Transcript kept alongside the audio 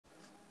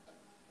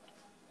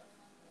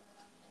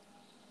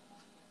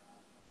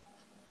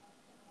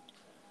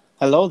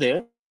Hello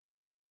there.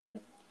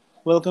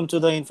 Welcome to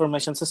the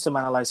Information System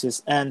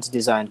Analysis and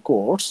Design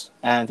course.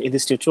 And in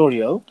this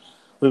tutorial,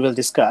 we will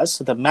discuss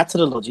the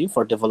methodology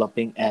for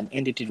developing an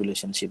entity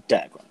relationship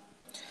diagram.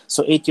 So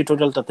এই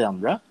টিউটোরিয়ালটাতে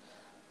আমরা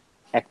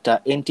একটা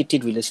entity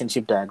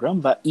relationship diagram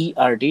বা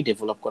ERD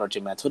develop করার যে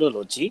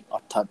methodology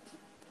অর্থাৎ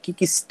কি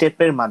কি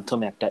স্টেপের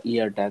মাধ্যমে একটা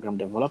ইআর ডায়াগ্রাম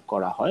ডেভেলপ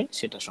করা হয়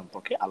সেটা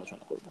সম্পর্কে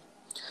আলোচনা করব।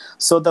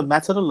 So the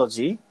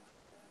methodology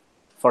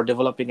for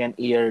developing an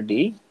ERD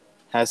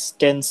has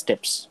 10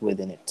 steps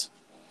within it.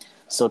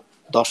 So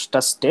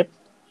 10টা স্টেপ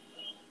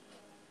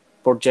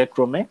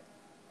পর্যায়ক্রমে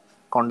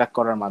কন্ডাক্ট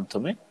করার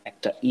মাধ্যমে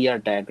একটা ER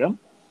diagram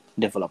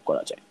develop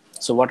করা যায়.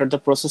 So what are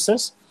the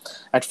processes?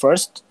 At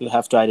first, you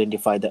have to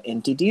identify the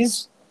entities.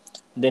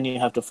 Then you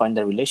have to find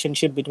the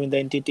relationship between the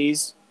entities.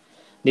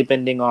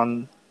 Depending on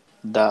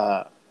the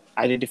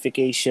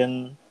identification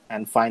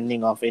and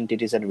finding of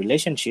entities and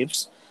relationships,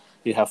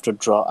 you have to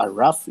draw a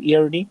rough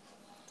ERD.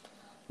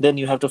 Then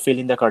you have to fill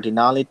in the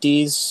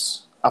cardinalities.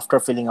 After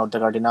filling out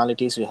the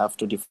cardinalities, you have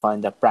to define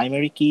the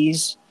primary keys.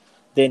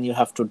 Then you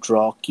have to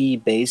draw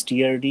key-based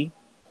ERD.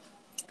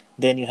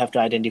 Then you have to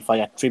identify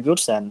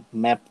attributes and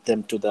map them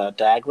to the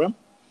diagram.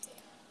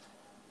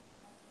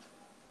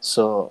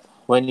 So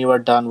when you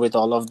are done with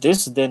all of this,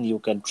 then you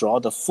can draw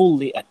the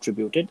fully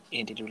attributed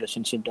entity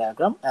relationship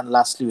diagram. And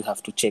lastly, you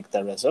have to check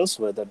the results,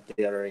 whether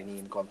there are any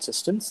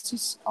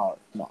inconsistencies or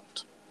not.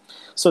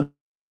 So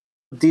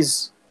these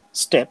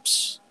steps,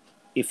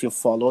 if you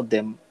follow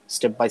them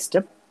step by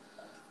step,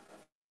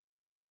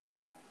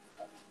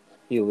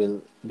 you will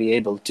be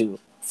able to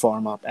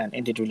form up an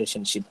entity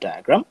relationship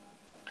diagram.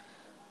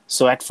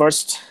 So at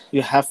first,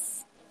 you have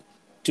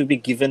to be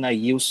given a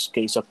use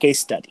case or case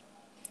study.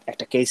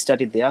 একটা case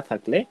study দেয়া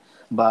থাকলে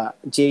বা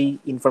যেই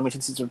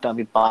information সিস্টেমটা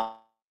আমি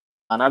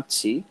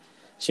বানাচ্ছি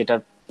সেটার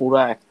পুরো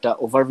একটা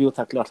ওভারভিউ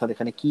থাকলে, অর্থাৎ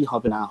এখানে কি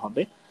হবে না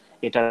হবে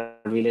এটা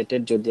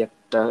রিলেটেড যদি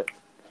একটা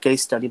কেস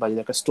স্টাডি বা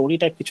যদি একটা স্টোরি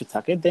টাইপ কিছু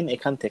থাকে, দেন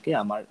এখান থেকে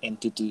আমার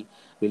এন্টিটি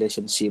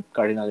রিলেশনশিপ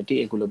কার্ডিনালিটি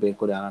এগুলো বের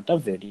করে আনাটা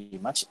very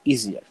much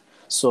easier.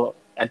 So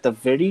at the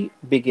very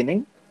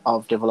beginning of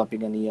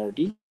developing an ERD,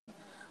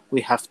 we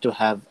have to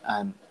have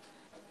an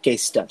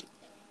case study.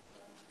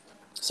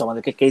 So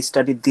আমাদেরকে কেস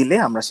স্টাডি দিলে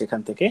আমরা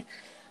সেখান থেকে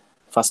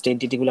ফার্স্ট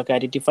এন্টিটিগুলোকে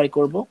আইডেন্টিফাই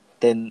করব,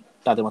 দেন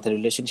তাদের মধ্যে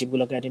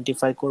রিলেশনশিপগুলোকে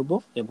আইডেন্টিফাই করব,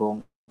 এবং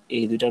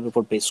এই দুইটার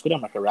উপর বেস করে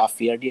আমরা একটা রাফ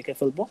ইআরডি এঁকে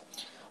ফেলবো।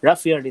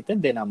 রাফ ইআরডিতে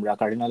দেন আমরা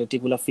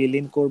কার্ডিনালিটিগুলো ফিল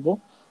ইন করব,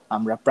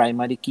 আমরা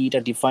প্রাইমারি কিটা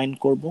ডিফাইন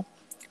করব।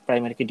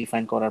 প্রাইমারি কি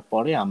ডিফাইন করার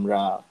পরে আমরা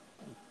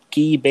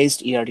কি বেসড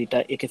ইআরডিটা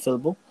এঁকে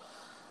ফেলবো।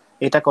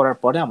 এটা করার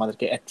পরে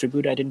আমাদেরকে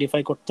অ্যাট্রিবিউট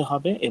আইডেন্টিফাই করতে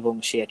হবে এবং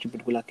সেই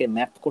অ্যাট্রিবিউটগুলোকে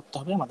ম্যাপ করতে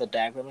হবে আমাদের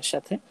ডায়াগ্রামের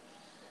সাথে।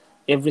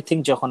 এভরিথিং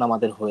যখন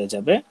আমাদের হয়ে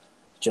যাবে,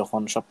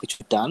 যখন সবকিছু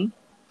ডান,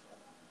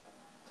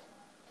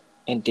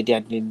 এন্টিটি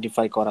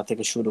আইডেন্টিফাই করা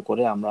থেকে শুরু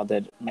করে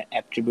আমাদের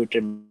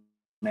অ্যাট্রিবিউটের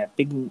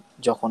ম্যাপিং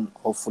যখন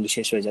হোপফুলি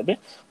শেষ হয়ে যাবে,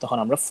 তখন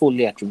আমরা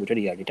ফুললি অ্যাট্রিবিউটের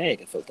ইআরডিটা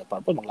এঁকে ফেলতে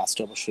পারবো এবং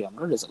লাস্টে অবশ্যই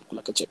আমরা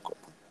রেজাল্টগুলোকে চেক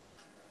করব।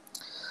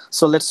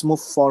 So let's move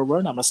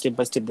forward. আমরা স্টেপ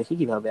বাই স্টেপ দেখি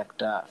কিভাবে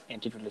একটা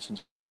এন্টিটি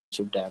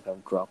রিলেশনশিপ ডায়াগ্রাম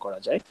ড্র করা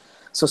যায়।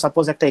 সো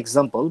সাপোজ একটা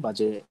এক্সাম্পল বা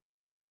যে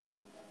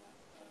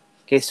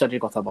কেস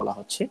স্টাডির কথা বলা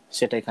হচ্ছে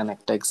সেটা এখানে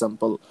একটা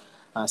এক্সাম্পল,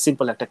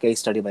 সিম্পল একটা কেস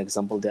স্টাডি বা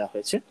এক্সাম্পল দেওয়া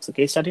হয়েছে। সো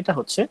কেস স্টাডিটা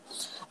হচ্ছে,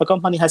 a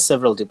company has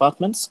several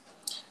departments.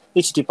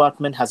 Each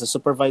department has a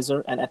supervisor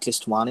and at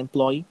least one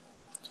employee.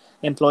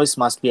 Employees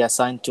must be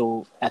assigned to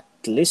at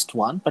least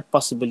one, but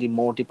possibly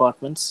more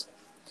departments.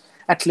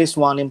 At least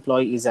one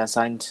employee is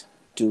assigned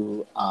to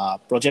a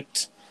project,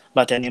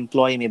 but an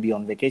employee may be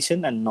on vacation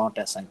and not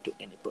assigned to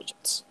any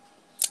projects.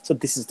 So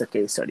this is the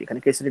case study. এখানে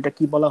case স্টাডিটা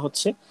কি বলা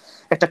হচ্ছে,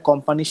 একটা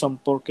company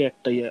সম্পর্কে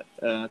একটা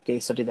case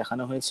study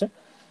দেখানো হয়েছে।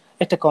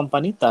 একটা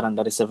কোম্পানি, তার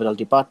আন্ডারে সেভারাল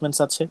ডিপার্টমেন্টস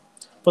আছে,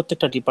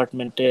 প্রত্যেকটা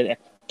ডিপার্টমেন্টের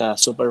একটা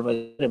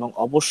সুপারভাইজার এবং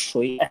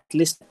অবশ্যই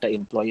অ্যাটলিস্ট একটা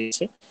এমপ্লয়ি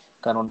আছে,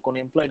 কারণ কোনো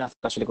এমপ্লয়ি না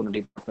থাকলে আসলে কোনো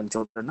ডিপার্টমেন্ট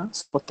চলবে না।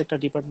 প্রত্যেকটা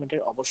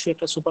ডিপার্টমেন্টের অবশ্যই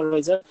একটা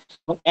সুপারভাইজার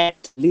এবং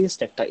অ্যাটলিস্ট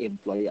একটা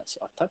এমপ্লয়ি আছে,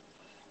 অর্থাৎ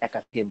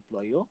একাধিক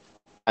এমপ্লয়িও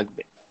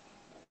থাকবে,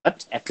 বাট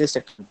অ্যাটলিস্ট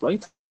একটা এমপ্লয়ি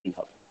থাকতেই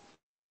হবে।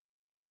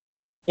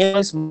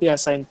 Employees must be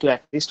assigned to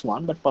at least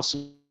one, but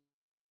possibly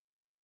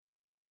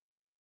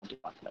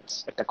departments.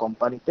 একটা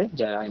কোম্পানিতে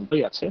যারা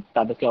এমপ্লয়ি আছে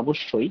তাদেরকে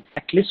অবশ্যই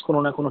অ্যাটলিস্ট কোনো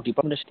না কোনো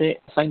ডিপার্টমেন্টের সাথে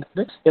অ্যাসাইন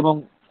থাকবে এবং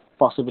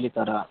পসিবলি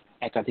তারা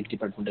একাধিক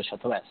ডিপার্টমেন্টের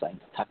সাথেও অ্যাসাইন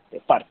থাকতে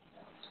পারে।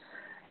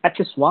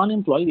 At least one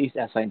employee is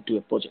assign to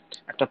A project.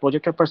 একটা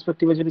প্রজেক্টের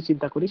পার্সপেক্টিভে যদি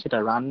চিন্তা করি, সেটা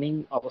রানিং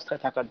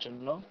অবস্থায় থাকার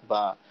জন্য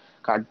বা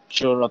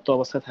কার্যরত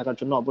অবস্থায় থাকার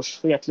জন্য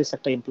অবশ্যই অ্যাটলিস্ট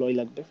একটা এমপ্লয়ি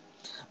লাগবে।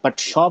 বাট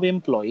সব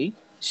এমপ্লয়ি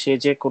সে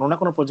যে কোনো না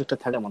কোনো প্রজেক্টে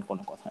থাকে এমন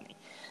কোনো কথা নেই।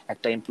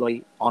 একটা এমপ্লয়ি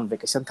অন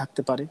ভ্যাকেশন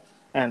থাকতে পারে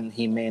and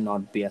he may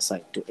not be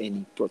assigned to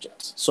any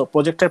projects. So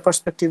প্রজেক্টের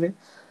পার্সপেক্টিভে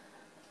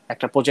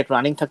একটা প্রজেক্ট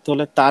রানিং থাকতে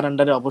হলে তার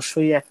আন্ডারে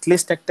অবশ্যই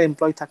অ্যাটলিস্ট একটা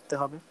এমপ্লয়ি থাকতে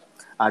হবে।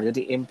 আর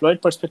যদি এমপ্লয়ের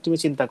পার্সপেক্টিভে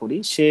চিন্তা করি,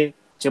 সে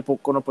যে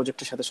কোনো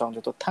প্রজেক্টের সাথে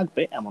সংযুক্ত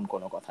থাকবে এমন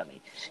কোনো কথা নেই।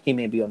 He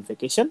may be on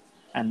vacation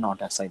and not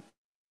assigned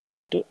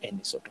to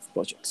any sort of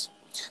projects.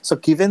 So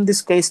given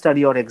this case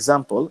study or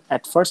example,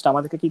 at first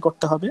আমাদেরকে কি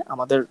করতে হবে,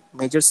 আমাদের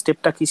মেজর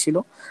স্টেপটা কি ছিল?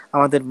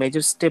 আমাদের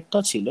মেজর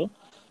স্টেপটা ছিল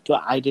to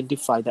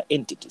identify the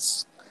entities.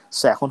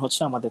 So এখন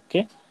হচ্ছে আমাদেরকে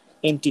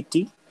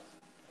এন্টিটি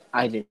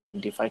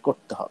আইডেন্টিফাই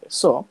করতে হবে।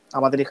 সো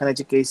আমাদের এখানে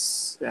যে কেস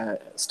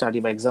স্টাডি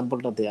বা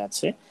এক্সাম্পলটা দেওয়া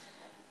আছে,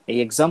 এই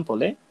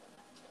এক্সাম্পলে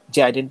যে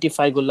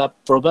আইডেন্টিফাই গুলা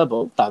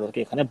প্রবাবল তাদেরকে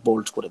এখানে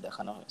বোল্ড করে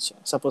দেখানো হয়েছে।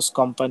 সাপোজ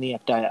কোম্পানি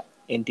একটা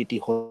এন্টিটি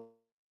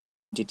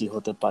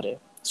হতে পারে,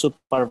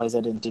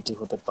 সুপারভাইজার এন্টিটি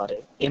হতে পারে,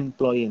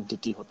 এমপ্লয়ি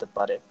এন্টিটি হতে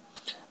পারে,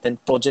 দেন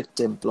প্রজেক্ট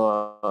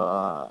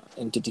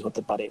এন্টিটি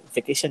হতে পারে,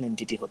 ভ্যাকেশন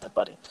এন্টিটি হতে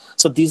পারে।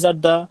 So these are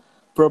the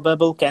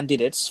probable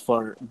candidates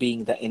for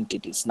being the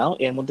entities. Now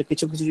এর মধ্যে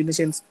কিছু কিছু জিনিস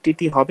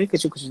এন্টিটি হবে,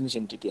 কিছু কিছু জিনিস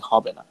এন্টিটি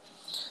হবে না,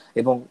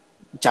 এবং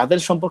যাদের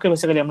সম্পর্কে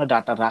বেসিক্যালি আমরা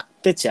ডাটা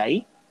রাখতে চাই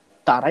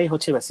তারাই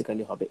হচ্ছে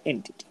বেসিক্যালি হবে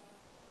entity.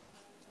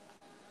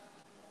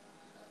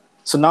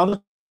 So now the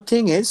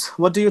thing is,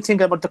 what do you think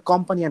about the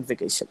company and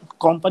vacation?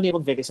 Company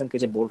এবং ভ্যাকেশনকে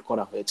যে বোল্ড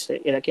করা হয়েছে,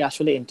 এরা কি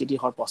আসলে এন্টিটি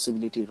হওয়ার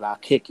পসিবিলিটি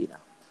রাখে কিনা?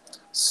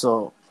 So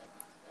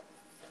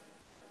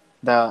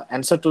the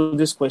answer to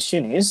this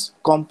question is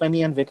company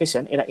and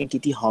vacation এরা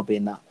এন্টিটি হবে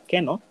না।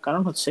 কেন?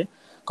 কারণ হচ্ছে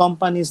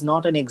company is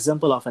not an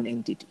example of an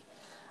entity.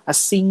 A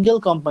single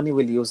company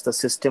will use the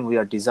system we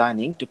are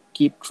designing to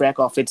keep track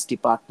of its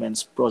departments,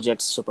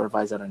 projects,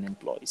 supervisor and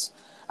employees.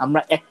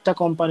 আমরা একটা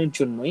কোম্পানির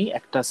জন্যই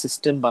একটা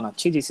সিস্টেম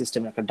বানাচ্ছি, যে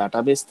সিস্টেমে একটা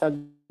ডাটাবেস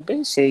থাকবে,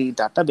 সেই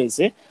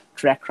ডাটাবেসে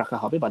ট্র্যাক রাখা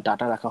হবে বা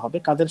ডাটা রাখা হবে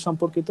কাদের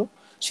সম্পর্কিত,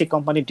 সেই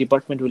কোম্পানির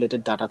ডিপার্টমেন্ট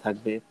রিলেটেড ডাটা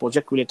থাকবে,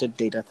 প্রজেক্ট রিলেটেড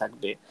ডেটা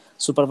থাকবে,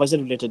 সুপারভাইজার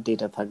রিলেটেড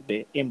ডেটা থাকবে,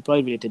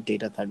 এমপ্লয়ি রিলেটেড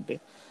ডেটা থাকবে,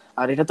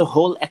 আর এটা তো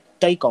হোল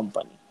একটাই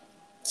কোম্পানি।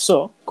 সো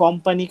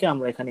কোম্পানিকে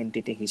আমরা এখানে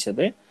এন্টিটি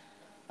হিসেবে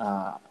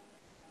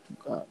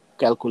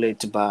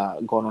ক্যালকুলেট বা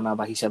গণনা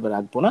বা হিসাবে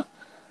রাখবো না।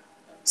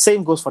 Same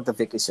goes for the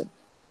vacation.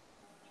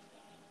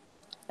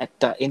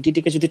 একটা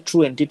এন্টিটিকে যদি ট্রু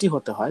এন্টিটি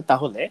হতে হয়,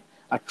 তাহলে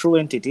আর true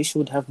entity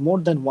should have more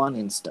than one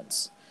instance.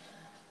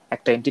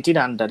 একটা এন্টিটির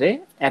আন্ডারে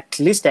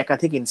অ্যাটলিস্ট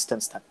একাধিক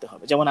ইনস্ট্যান্স থাকতে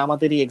হবে। যেমন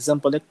আমাদের এই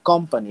এক্সাম্পলে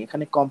কোম্পানি,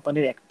 এখানে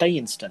কোম্পানির একটাই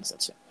ইনস্ট্যান্স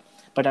আছে,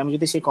 বাট আমি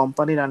যদি সেই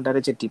কোম্পানির আন্ডারে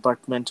যে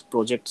ডিপার্টমেন্ট,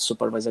 প্রজেক্ট,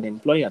 সুপারভাইজার,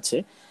 এমপ্লয়ি আছে,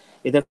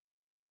 এদের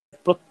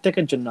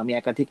প্রত্যেকের জন্য আমি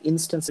একাধিক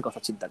ইনস্ট্যান্সের কথা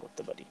চিন্তা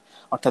করতে পারি।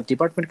 অর্থাৎ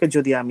ডিপার্টমেন্টকে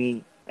যদি আমি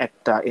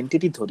একটা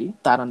এন্টিটি ধরি,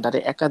 তার আন্ডারে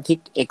একাধিক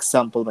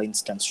এক্সাম্পল বা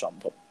ইনস্ট্যান্স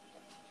সম্ভব।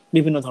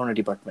 বিভিন্ন ধরনের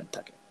ডিপার্টমেন্ট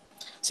থাকে।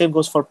 Same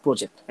goes for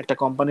project. একটা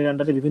কোম্পানির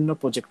আন্ডারে বিভিন্ন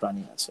প্রজেক্ট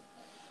রানিং আছে।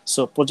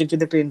 সো প্রজেক্ট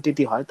যদি একটা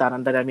এন্টিটি হয়, তার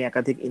আন্ডারে আমি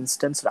একাধিক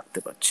ইনস্ট্যান্স রাখতে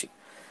পারছি।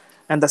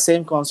 And the same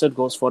concept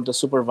goes for the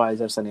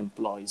supervisors and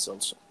employees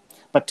also.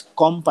 But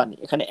company,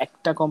 এখানে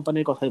একটা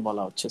কোম্পানির কথাই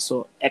বলা হচ্ছে, সো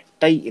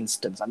একটাই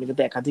ইনস্ট্যান্স, আমি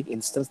কিন্তু একাধিক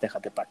ইনস্ট্যান্স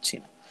দেখাতে পারছি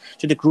না।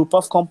 যদি গ্রুপ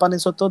অফ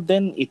কোম্পানিজ হতো,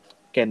 দেন it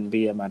can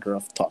B a matter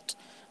of thought.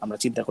 আমরা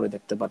চিন্তা করে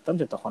দেখতে পারতাম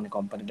যে তখন এই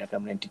কোম্পানিটাকে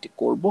আমরা এন্টিটি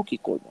করবো কি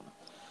করবো না।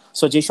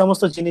 সো যে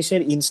সমস্ত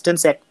জিনিসের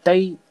ইনস্ট্যান্স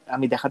একটাই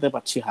আমি দেখাতে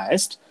পারছি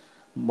হায়েস্ট,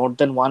 মোর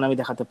দেন ওয়ান আমি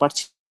দেখাতে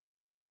পারছি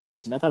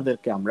না,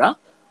 তাদেরকে আমরা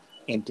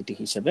এন্টিটি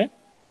হিসেবে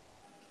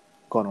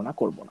গণনা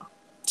করব না।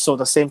 So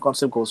the same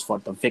concept goes for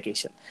the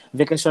vacation.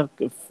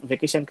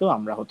 ভ্যাকেশনকেও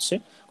আমরা হচ্ছে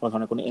কোনো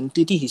ধরনের কোনো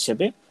এন্টিটি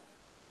হিসেবে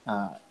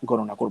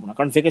গণনা করব না,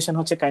 কারণ ভ্যাকেশন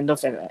হচ্ছে কাইন্ড অফ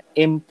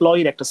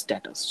এমপ্লয়ির একটা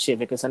স্ট্যাটাস, সে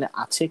ভ্যাকেশনে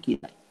আছে কি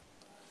নাই।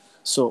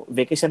 সো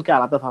ভ্যাকেশনকে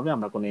আলাদাভাবে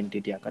আমরা কোনো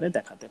এন্টিটি আকারে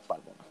দেখাতে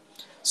পারবো না।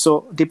 So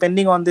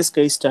depending on this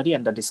case study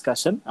and the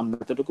discussion, আমরা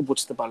এতটুকু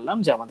বুঝতে পারলাম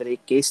যে আমাদের এই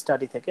কেস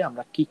স্টাডি থেকে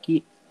আমরা কি কি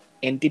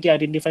এন্টিটি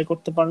আইডেন্টিফাই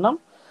করতে পারলাম।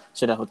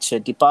 সেটা হচ্ছে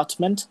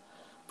department,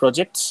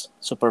 projects,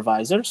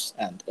 supervisors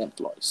and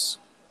employees.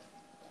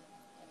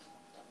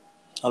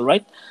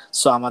 Alright,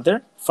 so আমাদের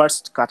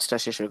ফার্স্ট কাজটা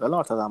শেষ হয়ে গেল,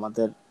 অর্থাৎ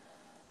আমাদের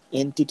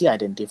এন্টিটি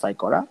আইডেন্টিফাই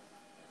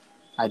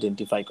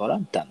করা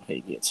ডান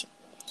হয়ে গিয়েছে।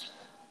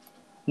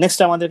 নেক্সট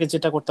আমাদেরকে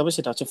যেটা করতে হবে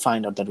সেটা হচ্ছে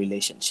find out the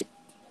relationship.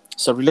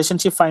 So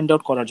relationship find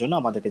out করার জন্য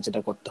আমাদেরকে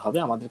যেটা করতে হবে,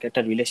 আমাদেরকে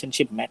একটা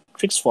রিলেশনশিপ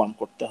ম্যাট্রিক্স ফর্ম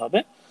করতে হবে,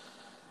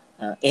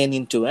 n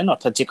ইন্টু n,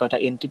 অর্থাৎ যে কয়টা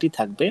এন্টিটি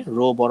থাকবে,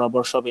 রো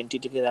বরাবর সব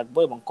এন্টিটিকে রাখবো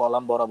এবং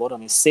কলাম বরাবর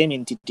আমি সেম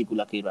এন্টিটি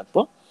গুলাকেই রাখবো।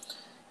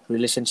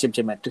 রিলেশনশিপ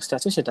যে ম্যাট্রিক্সটা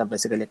আছে সেটা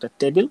বেসিক্যালি একটা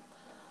table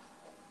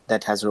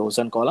that has rows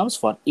and columns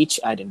for each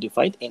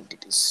identified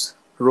entities.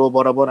 Rho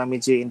বরাবর আমি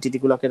যে এন্টিটি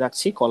গুলাকে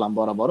রাখছি, কলাম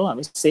বরাবরও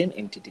আমি সেম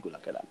এন্টিটি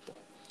গুলাকে রাখবো।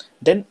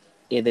 দেন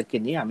এদেরকে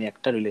নিয়ে আমি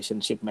একটা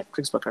রিলেশনশিপ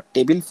ম্যাট্রিক্স বা একটা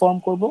টেবিল ফর্ম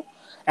করব।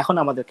 এখন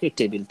আমাদেরকে এই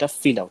টেবিলটা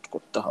ফিল আউট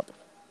করতে হবে।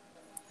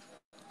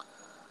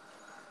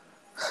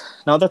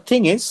 নাও দ্য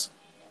থিং ইজ,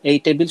 এই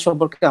টেবিল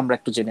সম্পর্কে আমরা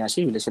একটু জেনে আসি,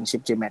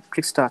 রিলেশনশিপ যে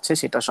ম্যাট্রিক্সটা আছে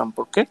সেটা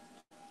সম্পর্কে।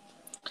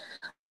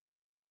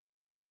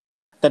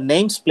 The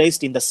names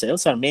placed in the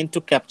cells are meant to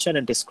capture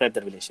and describe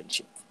the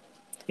relationship.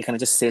 এখানে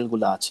যে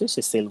সেলগুলো আছে,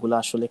 সেই সেলগুলো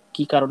আসলে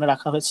কি কারণে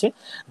রাখা হয়েছে?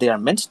 They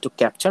are meant to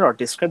capture or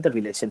describe the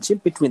relationship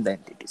between the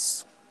entities.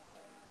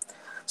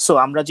 So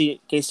আমরা যে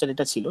কেস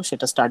স্টাডিটা ছিল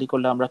সেটা স্টাডি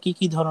করলে আমরা কি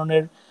কি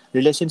ধরনের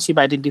রিলেশনশিপ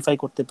আইডেন্টিফাই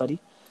করতে পারি।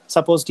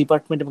 সাপোজ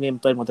ডিপার্টমেন্ট এবং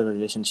এমপ্লয়ের মধ্যে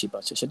রিলেশনশিপ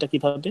আছে, সেটা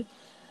কিভাবে?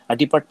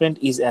 Department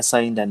is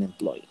assigned an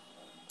employee,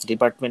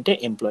 ডিপার্টমেন্টে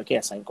এমপ্লয়কে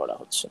অ্যাসাইন করা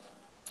হচ্ছে।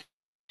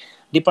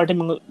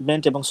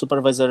 ডিপার্টমেন্ট এবং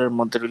সুপারভাইজারের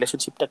মধ্যে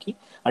রিলেশনশিপটা কি?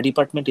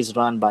 Department is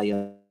run by a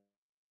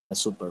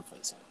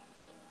supervisor.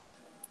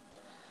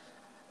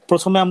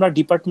 প্রথমে আমরা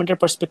ডিপার্টমেন্টের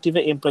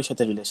পার্সপেক্টিভে এমপ্লয়ের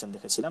সাথে রিলেশন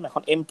দেখেছিলাম,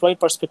 এখন এমপ্লয়ি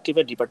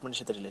পার্সপেক্টিভে ডিপার্টমেন্টের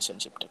সাথে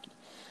রিলেশনশিপটা কি?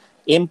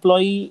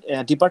 এমপ্লয়ি,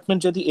 ডিপার্টমেন্ট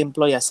যদি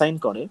এমপ্লয়ি অ্যাসাইন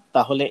করে,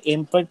 তাহলে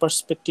এমপ্লয়ির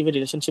পার্সপেক্টিভে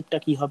রিলেশনশিপটা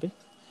কি হবে?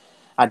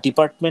 A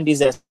department is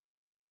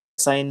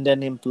assigned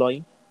an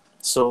employee.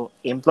 So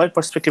employee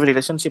perspective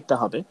রিলেশনশিপটা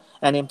হবে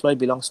an employee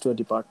belongs to a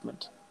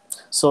department.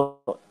 So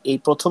এই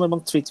প্রথম এবং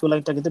তৃতীয়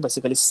লাইনটা কিন্তু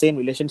বেসিক্যালি সেম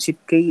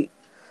রিলেশনশিপকেই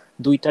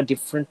দুইটা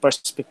ডিফারেন্ট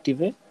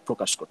পার্সপেক্টিভে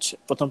প্রকাশ করছে।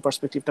 প্রথম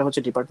পার্সপেক্টিভটা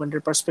হচ্ছে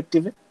ডিপার্টমেন্টের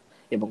পার্সপেক্টিভে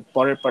এবং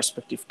পরের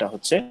পার্সপেক্টিভটা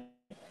হচ্ছে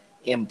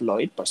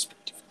এমপ্লয়ির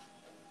পার্সপেক্টিভ।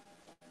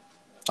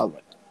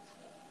 অলরাইট,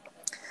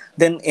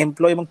 দেন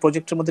এমপ্লয় এবং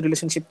প্রজেক্টের মধ্যে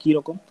রিলেশনশিপ কি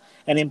রকম?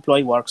 an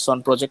employee works on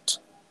project.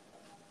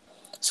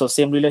 So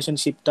same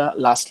রিলেশনশিপটা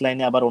last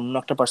লাইনে আবার অন্য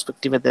একটা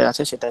পার্সপেক্টিভে দেওয়া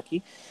আছে, সেটা কি?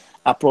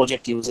 a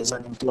project uses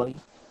an employee.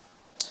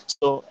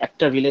 So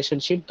একটা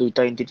রিলেশনশিপ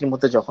দুইটা এন্টিটির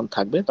মধ্যে যখন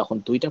থাকবে তখন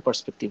দুইটা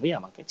পার্সপেক্টিভেই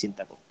আমাকে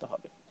চিন্তা করতে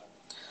হবে।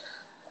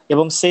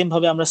 এবং সেম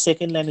ভাবে আমরা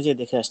সেকেন্ড লাইনে যে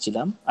দেখে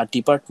আসছিলাম, আর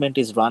department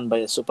is run by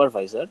A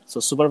supervisor. So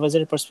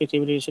সুপারভাইজারের perspective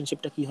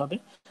রিলেশনশিপটা কি হবে?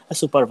 আ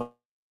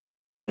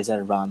সুপারভাইজার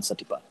রানস আ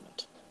ডিপার্টমেন্ট।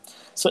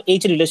 সো এই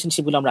যে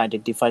রিলেশনশিপগুলো আমরা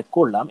আইডেন্টিফাই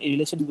করলাম, এই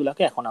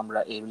রিলেশনগুলোকে এখন আমরা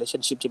এই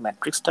রিলেশনশিপ যে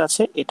ম্যাট্রিক্সটা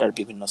আছে এটার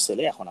বিভিন্ন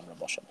সেলে এখন আমরা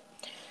বসাবো।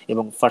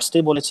 এবং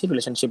ফার্স্টেই বলেছি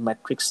রিলেশনশিপ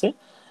ম্যাট্রিক্সে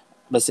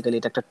বেসিক্যালি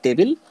এটা একটা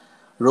টেবিল,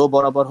 রো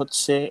বরাবর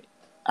হচ্ছে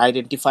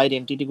আইডেন্টিফাইড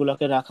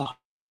এন্টিটিগুলোকে রাখা হয়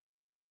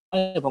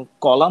এবং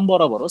কলাম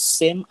বরাবরও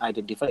সেম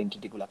আইডেন্টিফাইড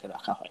এন্টিটিগুলোকে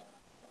রাখা হয়।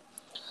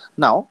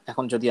 নাও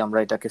এখন যদি আমরা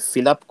এটাকে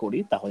ফিল আপ করি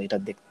তাহলে এটা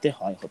দেখতে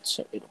হয় হচ্ছে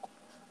এরকম।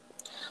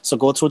 So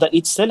go through the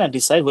each sell and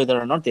decide weather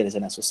or not there is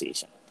an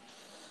association.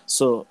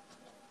 So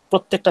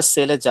প্রত্যেকটা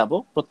সেলে যাব,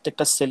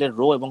 প্রত্যেকটা সেলের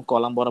রো এবং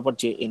কলাম বরাবর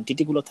যে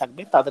এন্টিটিগুলো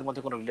থাকবে তাদের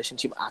মধ্যে কোনো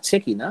রিলেশনশিপ আছে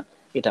কিনা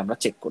এটা আমরা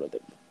চেক করে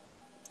দেখব।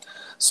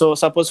 সো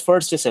সাপোজ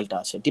ফার্স্ট যে সেলটা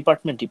আছে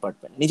ডিপার্টমেন্ট,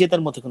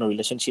 নিজেদের মধ্যে কোনো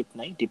রিলেশনশিপ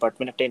নাই।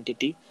 ডিপার্টমেন্ট একটা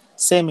এন্টিটি,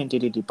 সেম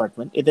এন্টিটি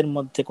ডিপার্টমেন্ট, এদের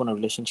মধ্যে কোনো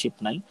রিলেশনশিপ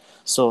নাই।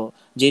 সো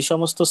যে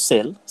সমস্ত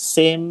সেল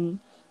সেম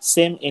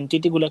সেম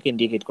এন্টিটিগুলোকে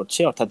ইন্ডিকেট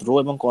করছে, অর্থাৎ রো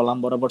এবং কলাম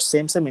বরাবর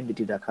সেম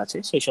এন্টিটি রাখা আছে,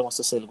 সেই সমস্ত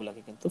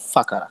সেলগুলোকে কিন্তু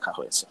ফাঁকা রাখা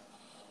হয়েছে।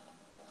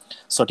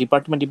 সো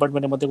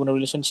ডিপার্টমেন্টের মধ্যে কোনো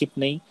রিলেশনশিপ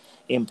নেই,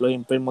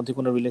 এমপ্লয়ির মধ্যে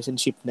কোনো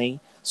রিলেশনশিপ নেই,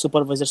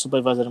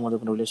 সুপারভাইজারের মধ্যে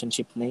কোনো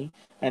রিলেশনশিপ নেই,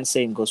 and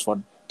same goes for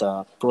the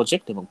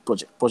project এবং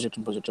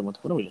প্রজেক্টের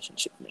মধ্যে কোনো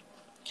রিলেশনশিপ নেই।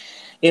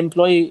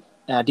 এমপ্লয়ি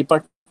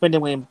ডিপার্টমেন্ট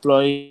এবং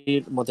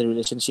এমপ্লয়ির মধ্যে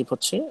রিলেশনশিপ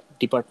হচ্ছে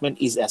department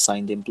is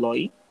assigned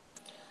employee,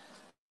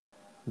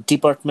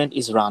 department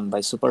is run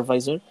by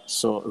supervisor.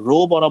 So rho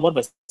বরাবর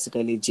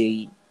বেসিক্যালি যেই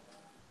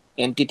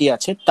এন্টিটি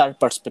আছে তার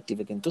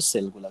পার্সপেক্টিভে কিন্তু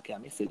সেলগুলোকে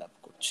আমি ফিল আপ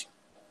করছি।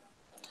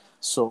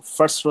 সো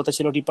ফার্স্ট রোতে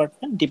ছিল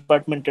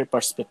ডিপার্টমেন্টের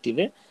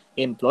পার্সপেক্টিভে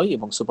এমপ্লয়ি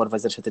এবং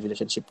সুপারভাইজারের সাথে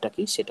রিলেশনশিপটা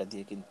কি সেটা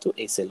দিয়ে কিন্তু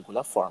এই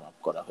সেলগুলো ফর্ম আপ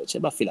করা হয়েছে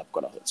বা ফিল আপ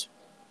করা হয়েছে।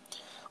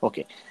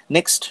 ওকে,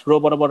 নেক্সট রো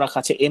বরাবর রাখা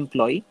আছে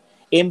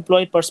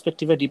এমপ্লয়ির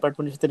পার্সপেক্টিভে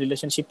ডিপার্টমেন্টের সাথে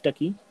রিলেশনশিপটা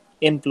কি?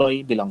 Employee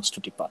belongs to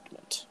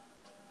department.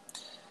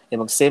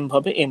 এবং সেম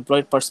ভাবে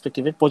এমপ্লয়ির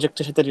পার্সপেক্টিভে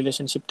প্রজেক্টের সাথে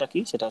রিলেশনশিপটা কি?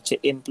 সেটা হচ্ছে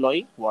এমপ্লয়ি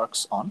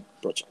ওয়ার্কস অন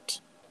প্রজেক্ট।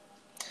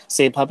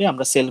 সেইভাবে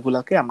আমরা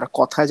সেলগুলোকে আমরা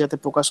কথায় যাতে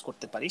প্রকাশ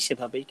করতে পারি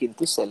সেভাবেই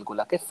কিন্তু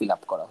সেলগুলোকে ফিল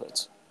আপ করা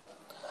হয়েছে।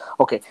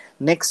 ওকে,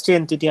 নেক্সট যে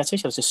এন্টিটি আছে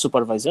সেটা হচ্ছে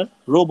সুপারভাইজার।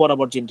 রো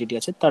বরাবর যে এন্টিটি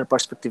আছে তার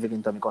পার্সপেক্টিভে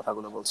কিন্তু আমি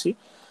কথাগুলো বলছি।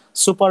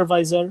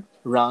 সুপারভাইজার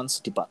রানস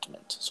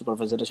ডিপার্টমেন্ট,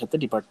 সুপারভাইজারের সাথে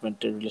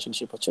ডিপার্টমেন্টের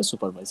রিলেশনশিপ হচ্ছে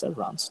সুপারভাইজার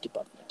রানস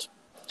ডিপার্টমেন্ট।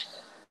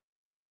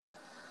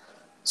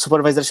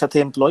 সুপারভাইজারের সাথে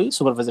এমপ্লয়ি,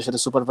 সুপারভাইজারের সাথে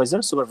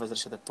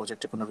সুপারভাইজারের সাথে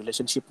প্রজেক্টের কোনো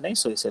রিলেশনশিপ নেই,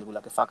 সো এই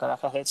সেলগুলোকে ফাঁকা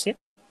রাখা হয়েছে।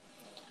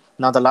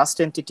 নাও দ্য লাস্ট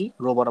এন্টিটি,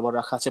 রো বরাবর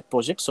রাখা আছে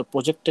প্রজেক্ট। সো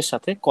প্রজেক্টের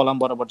সাথে কলাম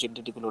বরাবর যে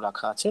এন্টিটিগুলো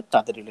রাখা আছে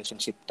তাদের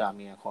রিলেশনশিপটা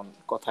আমি এখন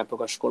কথায়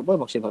প্রকাশ করব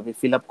এবং সেভাবে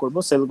ফিল আপ করবো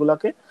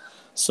সেলগুলোকে।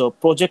 সো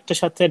প্রজেক্টের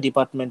সাথে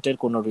ডিপার্টমেন্টের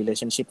কোনো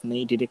রিলেশনশিপ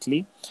নেই ডিরেক্টলি।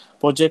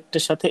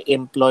 প্রজেক্টের সাথে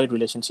এমপ্লয়ের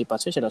রিলেশনশিপ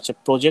আছে, সেটা হচ্ছে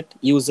প্রজেক্ট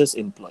ইউজেস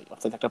এমপ্লয়,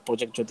 অর্থাৎ একটা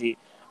প্রজেক্ট যদি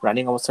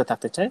রানিং অবস্থায়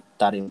থাকতে চায়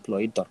তার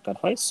এমপ্লয়ির দরকার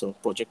হয়, সো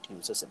প্রজেক্ট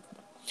ইউজেস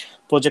এমপ্লয়।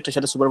 প্রজেক্টের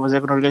সাথে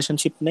সুপারভাইজারের কোনো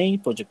রিলেশনশিপ নেই,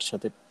 প্রজেক্টের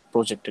সাথে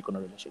প্রজেক্টের কোনো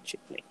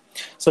রিলেশনশিপ নেই।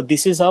 So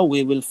this is how we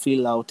will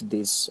fill out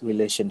this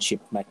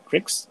relationship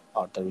matrix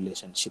or the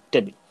relationship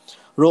table.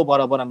 Rho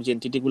বরাবর আমি যে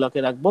এন্টিটিগুলোকে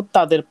রাখবো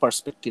তাদের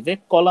পার্সপেক্টিভে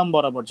কলাম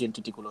বরাবর যে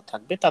এন্টিটিগুলো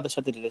থাকবে তাদের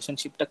সাথে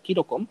রিলেশনশিপটা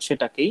কিরকম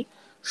সেটাকেই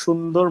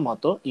সুন্দর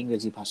মতো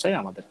ইংরেজি ভাষায়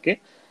আমাদেরকে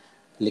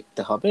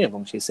লিখতে হবে এবং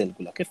সেই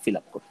সেলগুলোকে ফিল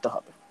আপ করতে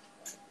হবে।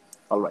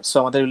 অলরাইট, সো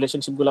আমাদের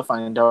রিলেশনশিপগুলো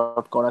ফাইন্ড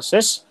আউট করা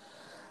শেষ।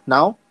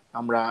 নাও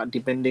আমরা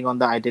depending on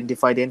the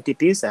identified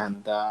entities and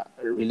the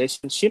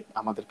relationship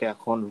আমাদেরকে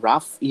এখন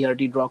রাফ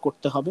ইআরডি ড্র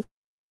করতে হবে।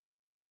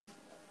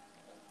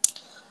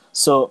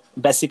 সো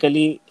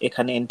বেসিক্যালি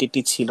এখানে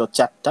এন্টিটি ছিল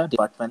চারটা,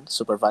 department,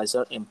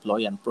 supervisor,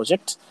 employee and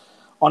project.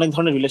 অনেক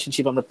ধরনের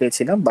রিলেশনশিপ আমরা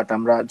পেয়েছিলাম, বাট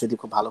আমরা যদি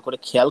খুব ভালো করে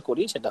খেয়াল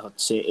করি সেটা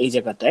হচ্ছে এই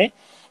জায়গাটায়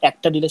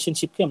একটা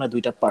রিলেশনশিপকে আমরা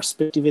দুইটা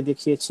পার্সপেক্টিভে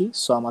দেখিয়েছি।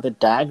 সো আমাদের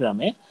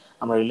ডায়াগ্রামে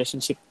আমরা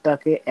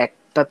রিলেশনশিপটাকে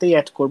একটাতেই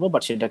অ্যাড করবো,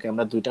 বাট সেটাকে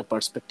আমরা দুইটা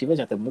পার্সপেক্টিভে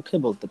যাতে মুখে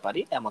বলতে পারি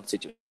এমন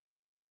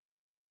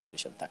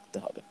সিচুয়েশন থাকতে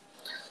হবে।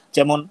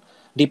 যেমন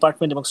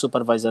ডিপার্টমেন্ট এবং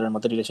সুপারভাইজারের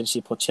মধ্যে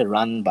রিলেশনশিপ হচ্ছে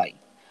run by,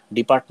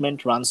 department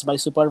runs by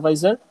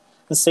supervisor,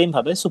 same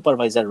ভাবে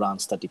supervisor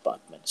runs the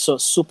department. So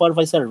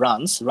supervisor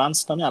runs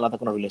নামে আলাদা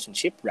কোনো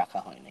রিলেশনশিপ রাখা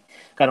হয়নি,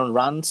 কারণ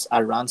runs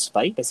R runs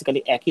by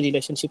basically একই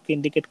রিলেশনশিপকে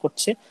ইন্ডিকেট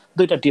করছে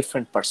দুইটা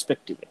ডিফারেন্ট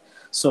পার্সপেক্টিভে।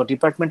 সো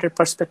ডিপার্টমেন্টের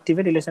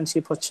পার্সপেক্টিভে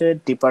রিলেশনশিপ হচ্ছে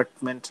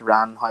ডিপার্টমেন্ট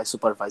রান হয়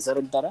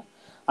সুপারভাইজারের দ্বারা,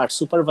 আর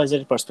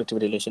সুপারভাইজারের পার্সপেক্টিভ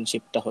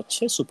রিলেশনশিপটা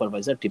হচ্ছে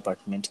সুপারভাইজার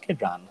ডিপার্টমেন্টকে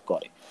রান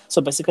করে। So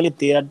basically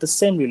they are the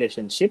same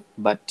relationship,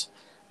 but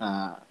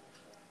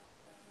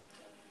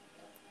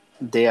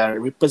they are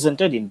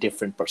represented in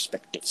different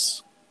perspectives.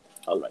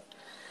 Alright.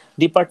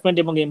 Department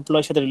এবং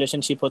এমপ্লয়ের সাথে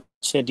রিলেশনশিপ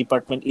হচ্ছে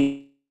department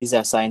is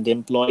assigned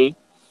employee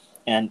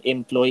and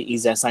employee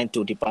is assigned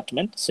two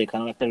department. So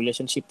এখানেও একটা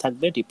relationship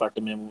থাকবে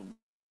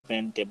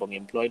department এবং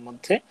এমপ্লয়ের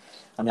মধ্যে।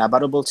 আমি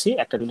আবারও বলছি,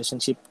 একটা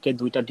রিলেশনশিপকে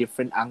দুইটা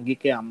ডিফারেন্ট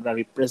আঙ্গিকে আমরা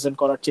রিপ্রেজেন্ট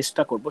করার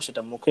চেষ্টা করব,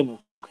 সেটা মুখে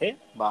মুখে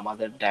বা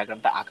আমাদের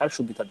ডায়াগ্রামটা আঁকার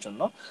সুবিধার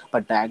জন্য, বা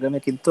ডায়াগ্রামে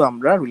কিন্তু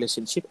আমরা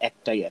রিলেশনশিপ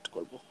একটাই অ্যাড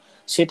করব।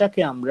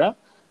 সেটাকে আমরা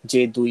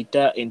যে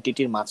দুইটা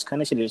এন্টিটির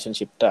মাঝখানে সেই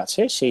রিলেশনশিপটা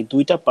আছে সেই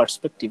দুইটা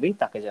পার্সপেক্টিভেই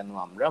তাকে যেন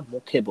আমরা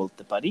মুখে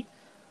বলতে পারি।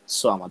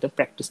 সো আমাদের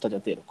প্র্যাকটিসটা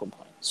যাতে এরকম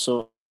হয়। সো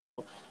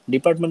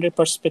ডিপার্টমেন্টের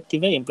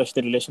পার্সপেক্টিভে এমপ্লয়ের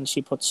সাথে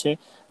রিলেশনশিপ হচ্ছে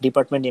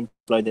ডিপার্টমেন্ট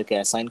এমপ্লয়ীদেরকে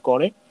অ্যাসাইন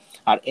করে,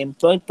 আর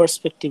এমপ্লয়ের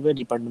পার্সপেক্টিভে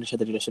ডিপার্টমেন্টের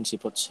সাথে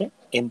রিলেশনশিপ হচ্ছে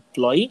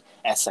এমপ্লয়ি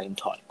অ্যাসাইন্ড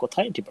হয়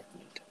কোথায়,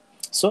 ডিপার্টমেন্ট।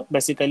 সো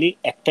বেসিক্যালি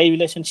একটাই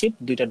রিলেশনশিপ,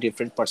 দুইটা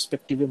ডিফারেন্ট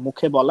পার্সপেক্টিভে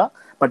মুখে বলা,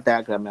 বাট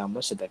ডায়াগ্রামে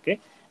আমরা সেটাকে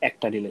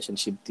একটা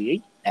রিলেশনশিপ দিয়েই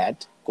অ্যাড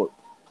করব।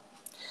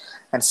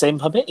 অ্যান্ড সেম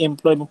ভাবে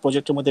এমপ্লয় এবং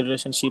প্রজেক্টের মধ্যে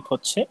রিলেশনশিপ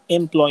হচ্ছে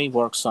employee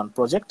works on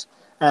project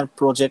and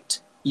project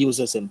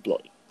uses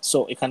employee. So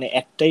এখানে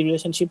একটাই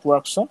রিলেশনশিপ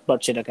ওয়ার্কস অন, বাট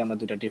সেটাকে আমরা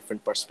দুইটা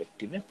ডিফারেন্ট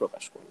পার্সপেক্টিভে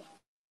প্রকাশ করলাম।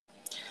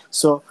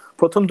 সো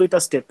প্রথম দুইটা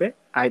স্টেপে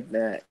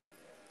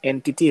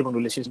এন্টিটি এবং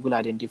রিলেশনশিপগুলো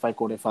আইডেন্টিফাই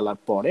করে ফেলার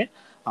পরে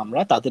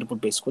আমরা তাদের উপর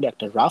বেস করে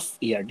একটা রাফ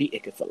ইআরডি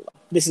এঁকে ফেললাম।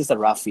 This is the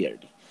rough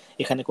ERD.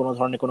 এখানে কোনো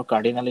ধরনের কোনো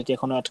কার্ডিনালিটি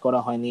এখনো অ্যাড করা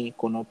হয়নি,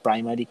 কোনো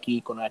প্রাইমারি কি,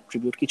 কোনো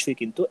অ্যাট্রিবিউট কিছুই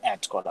কিন্তু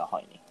অ্যাড করা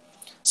হয়নি।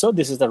 So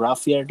this is the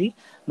rough ERD.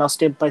 Now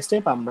step by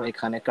step আমরা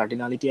এখানে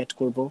কার্ডিনালিটি অ্যাড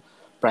করব,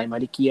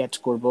 প্রাইমারি কি অ্যাড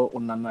করব,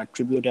 অন্যান্য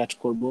অ্যাট্রিবিউট অ্যাড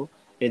করব।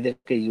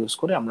 এদেরকে ইউজ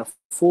করে আমরা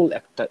ফুল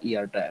একটা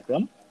ইআর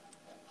ডায়াগ্রাম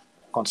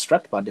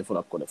construct বা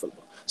develop করে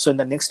ফেলবো। So in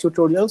the next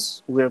tutorials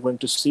we are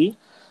going to see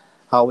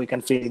how we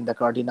can fill in the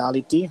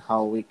cardinality,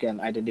 how we can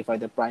identify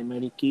the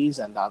primary keys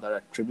and the other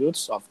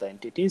attributes of the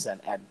entities and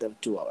add them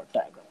to our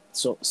diagram.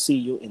 So see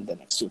you in the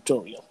next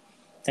tutorial.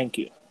 Thank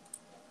you.